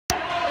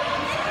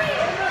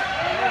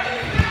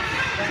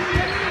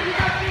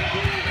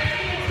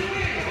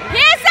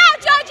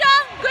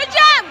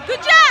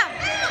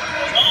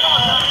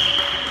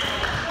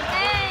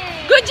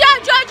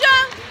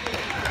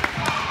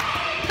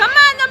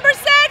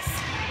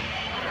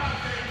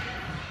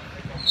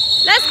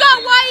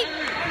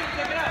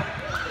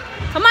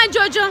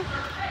Jojo.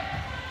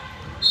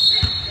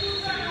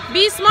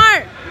 Be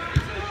smart.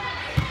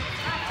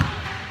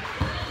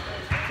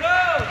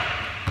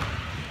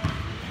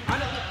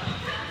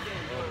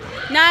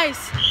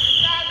 Nice.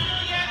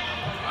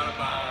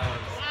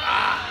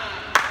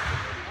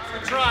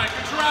 Good try,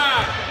 good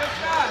try.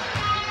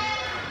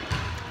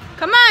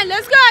 Come on,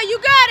 let's go. You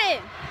got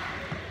it.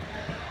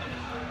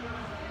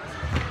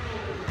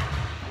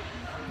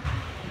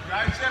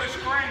 Guys, set a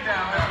screen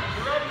down there.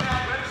 You're up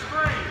now, let it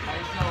screen.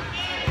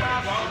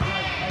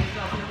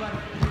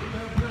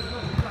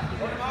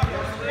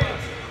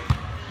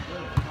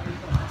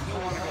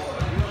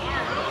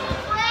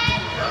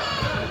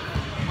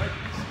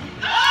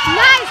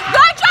 Nice.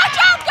 Go,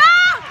 Jojo. Go.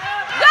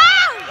 Go.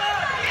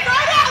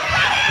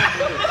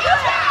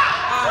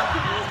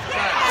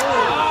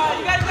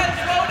 You guys gotta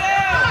slow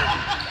down.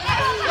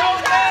 Slow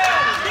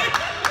down.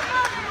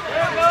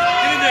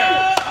 Get in there.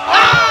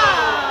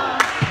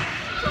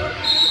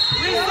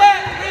 Reset.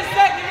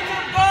 Reset. Give it to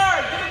the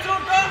guard. Give it to a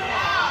guard.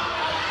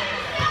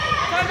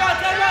 Time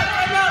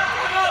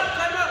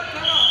out.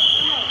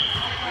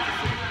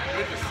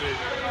 Good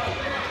decision.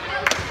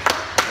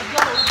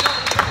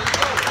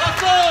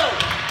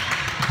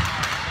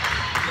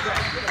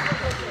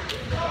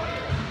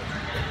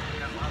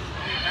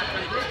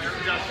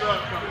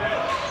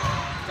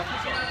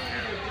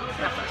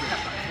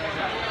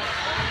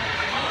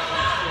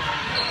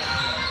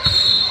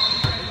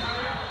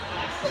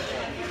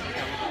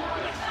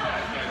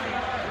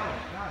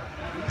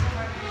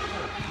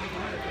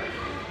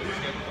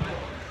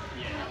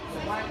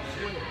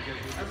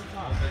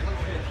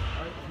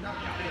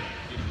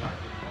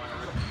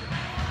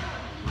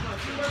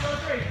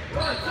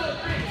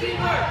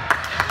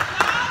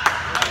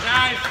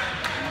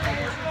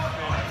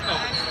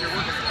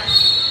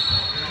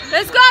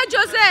 Let's go,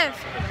 Joseph.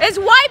 It's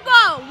white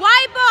ball.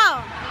 White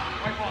ball.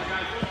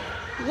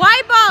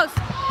 White balls.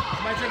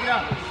 Somebody take it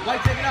out.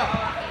 White, take it out.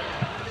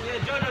 Yeah,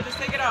 Jojo, just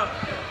take it out.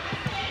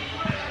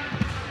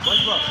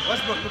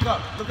 Westbrook, look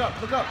up.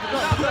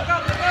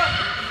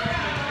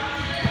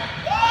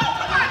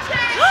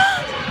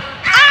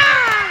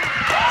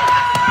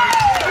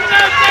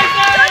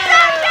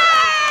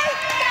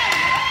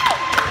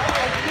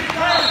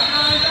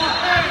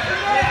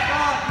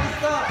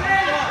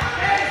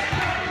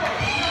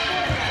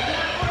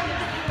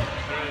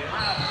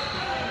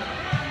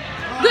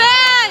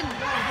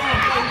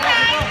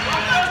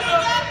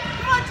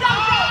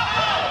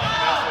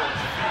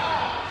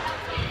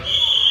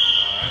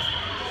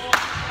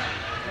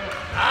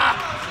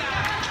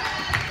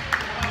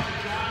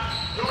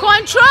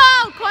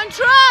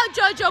 Control,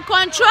 Jojo,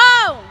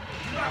 control.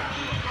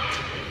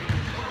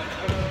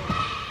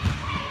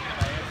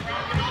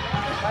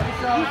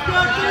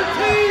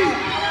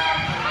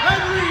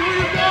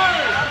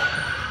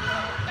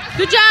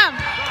 Good job.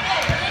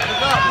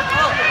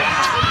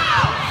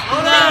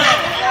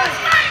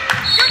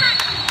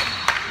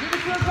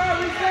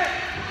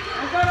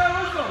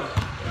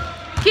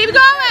 Keep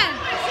going.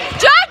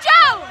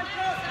 Jojo.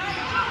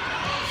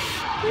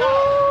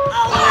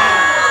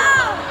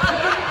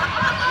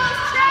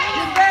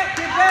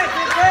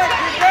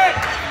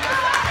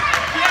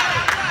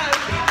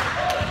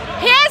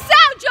 Hands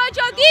out,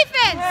 Jojo,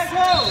 defense.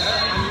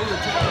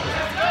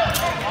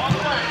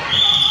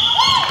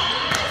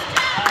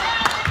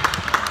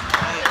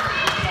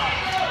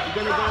 You're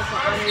gonna go for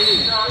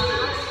unaided.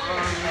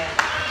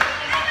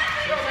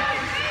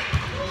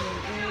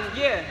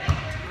 Yeah.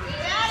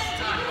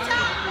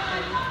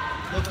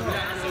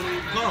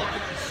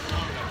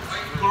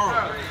 Carl,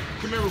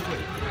 come here real quick.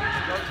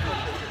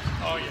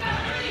 Oh, yeah.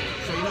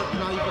 So you know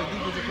how you play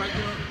defensive right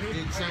there?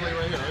 The same way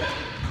right here, right?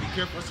 Be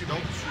careful, so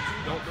don't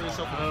throw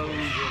yourself in the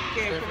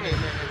Stand for that man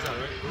hands out,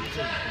 right?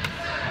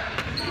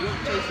 You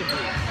don't chase the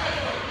ball.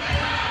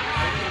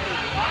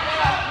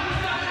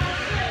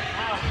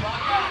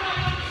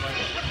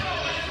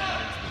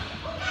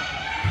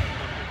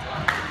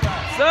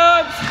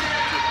 Subs!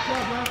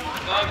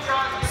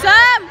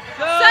 Sub.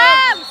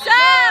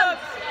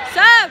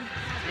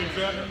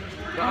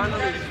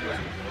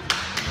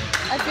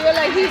 I feel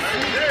like he's...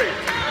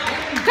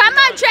 Come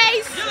on,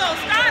 Chase.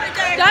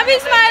 Don't be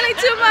smiling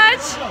too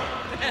much.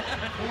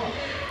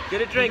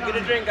 Get a drink,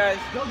 guys.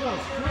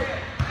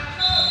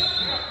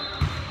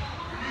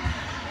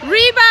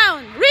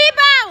 Rebound.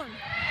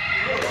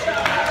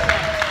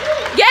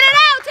 Get it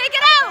out, take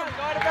it out.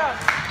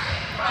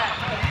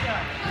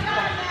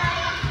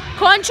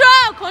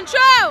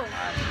 Control.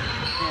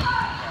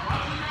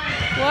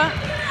 What?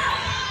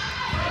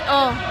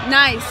 Oh,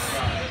 nice.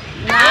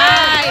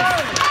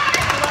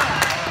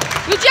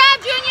 Good job,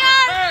 Junior.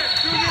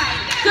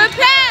 Good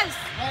pass.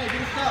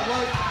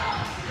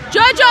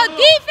 Jojo,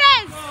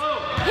 defense.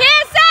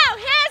 Hands out.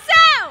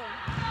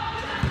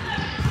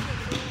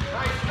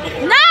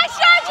 Nice,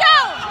 Jojo.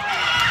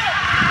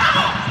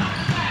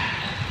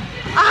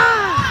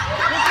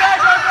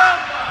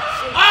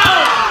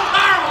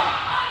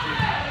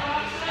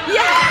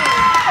 Yeah.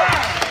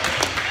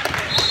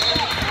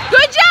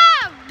 Good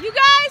job, you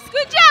guys.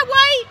 Good job,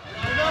 White.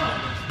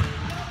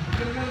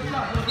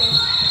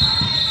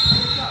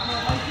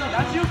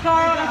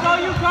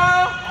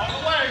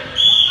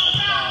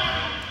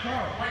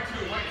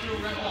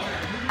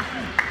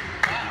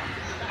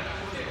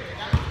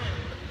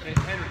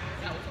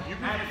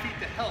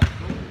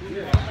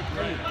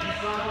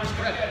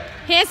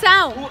 Hands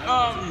out.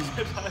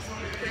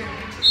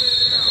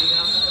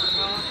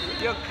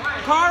 Yo,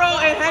 Carl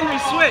and Henry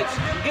switch.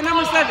 Get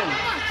number 7.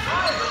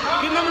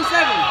 Get number 7.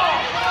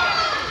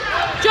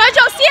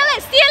 Jojo, steal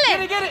it, steal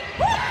it. Get it.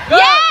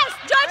 Yes,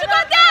 Jojo,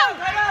 go down.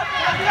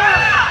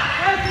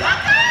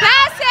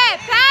 Pass it,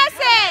 pass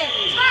it.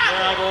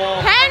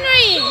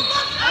 Henry.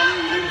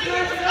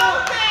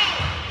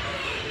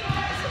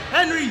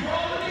 Henry!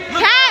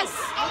 Pass.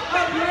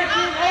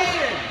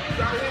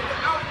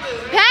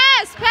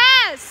 Pass,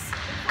 pass.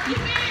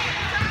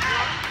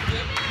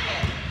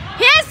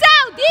 Hands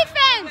out,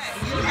 defense.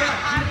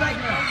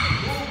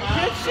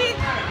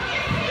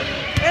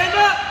 Hands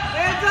up,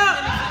 hands up.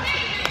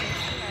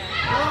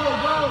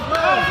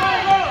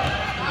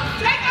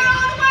 Take it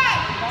all the way.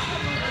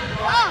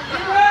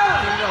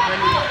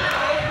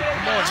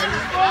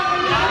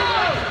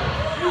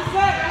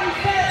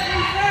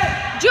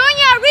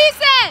 Junior,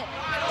 reset.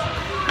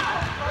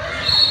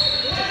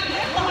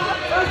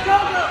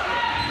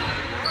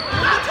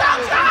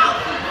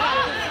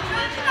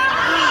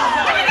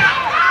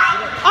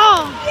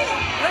 Oh.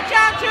 Good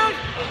job, Jude.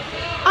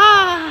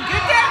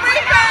 Get that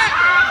rebound.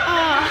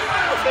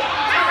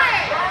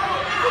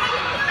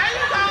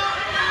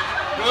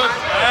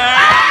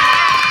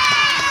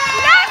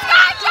 Let's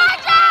go,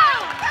 Jojo!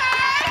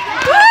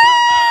 Woo!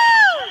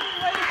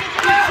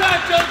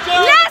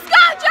 Let's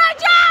go,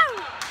 Jojo!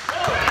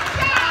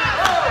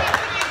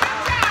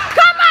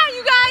 Come on,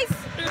 you guys!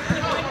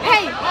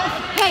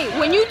 Hey,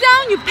 when you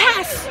down, you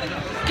pass,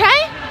 okay?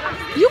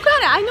 You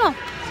got it, I know.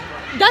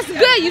 That's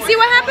good. You see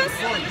what happens?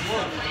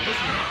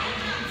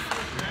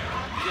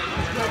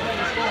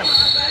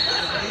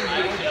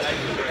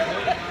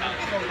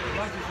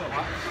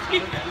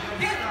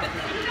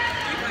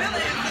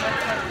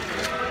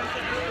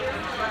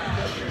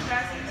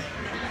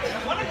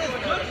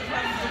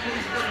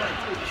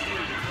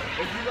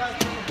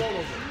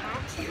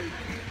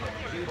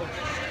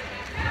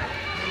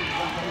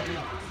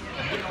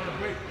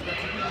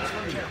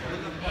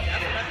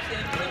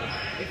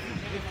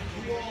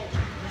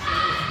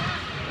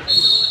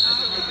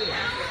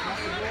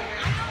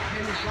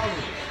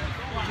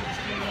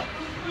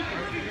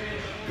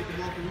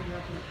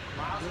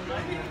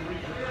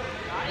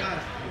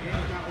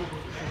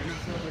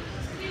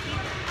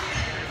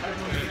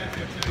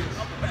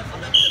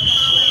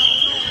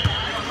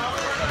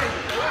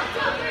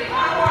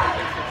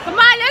 Come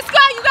on, let's go,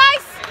 you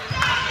guys.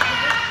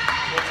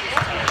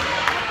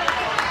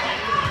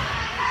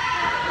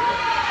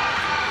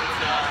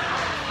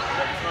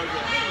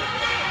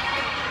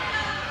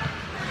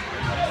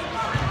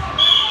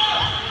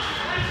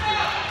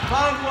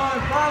 Find one,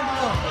 find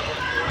one.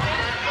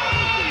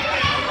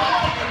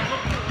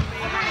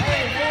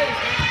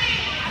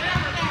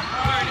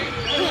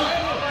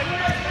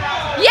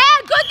 Yeah,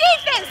 good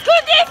defense,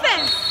 good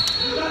defense.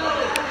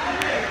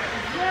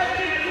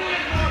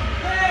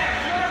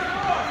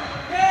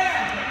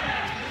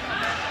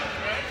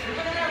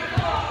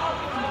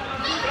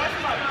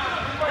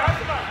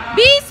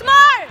 Be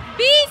smart,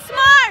 be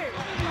smart.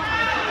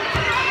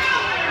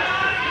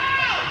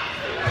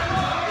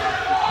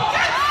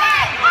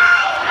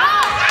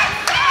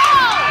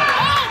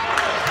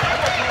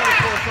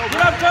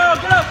 Get up, Carl,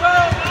 get up,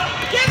 Carl.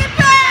 Get it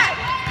back.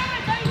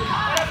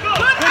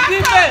 Good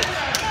defense.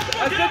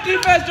 That's good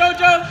defense,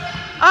 Jojo.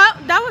 Oh,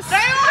 that was. Stay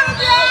on it,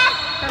 Jack.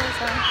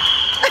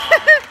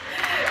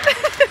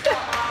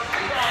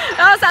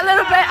 That was a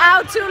little bit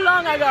out too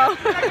long ago.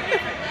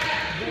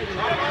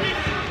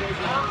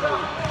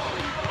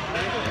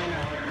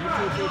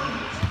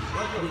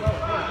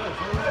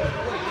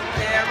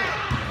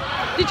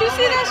 Did you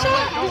see that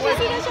shot? Did you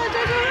see that shot,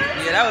 Jojo?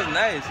 Yeah, that was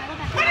nice.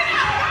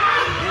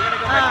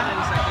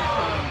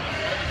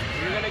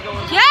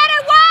 Get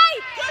it,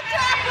 White!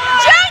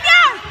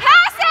 Junior,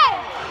 pass it!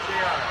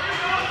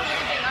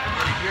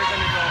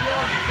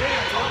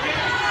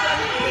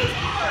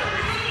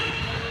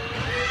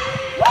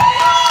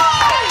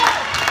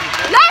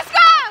 Let's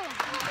go!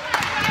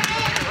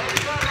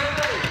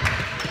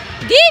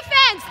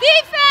 Defense,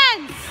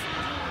 defense!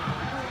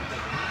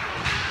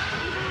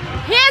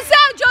 Hands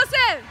out,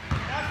 Joseph!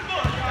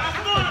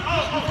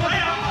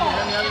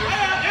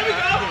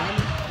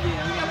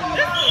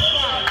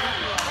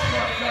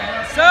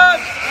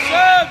 Subs,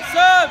 subs,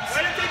 subs.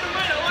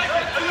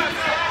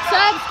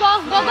 Subs, go.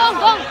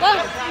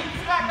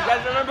 You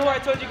guys remember who I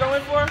told you go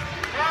in for?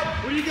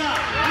 What do you got?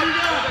 What do you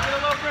got? Get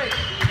a little break.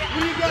 What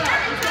do you got?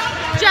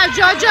 Good job,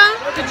 Jojo.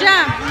 Good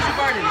job. You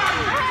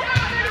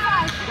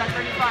got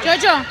 35.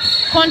 Jojo,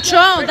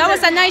 control. That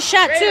was a nice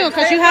shot too,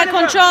 because you had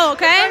control,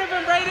 okay? Get rid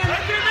of him, Brayden.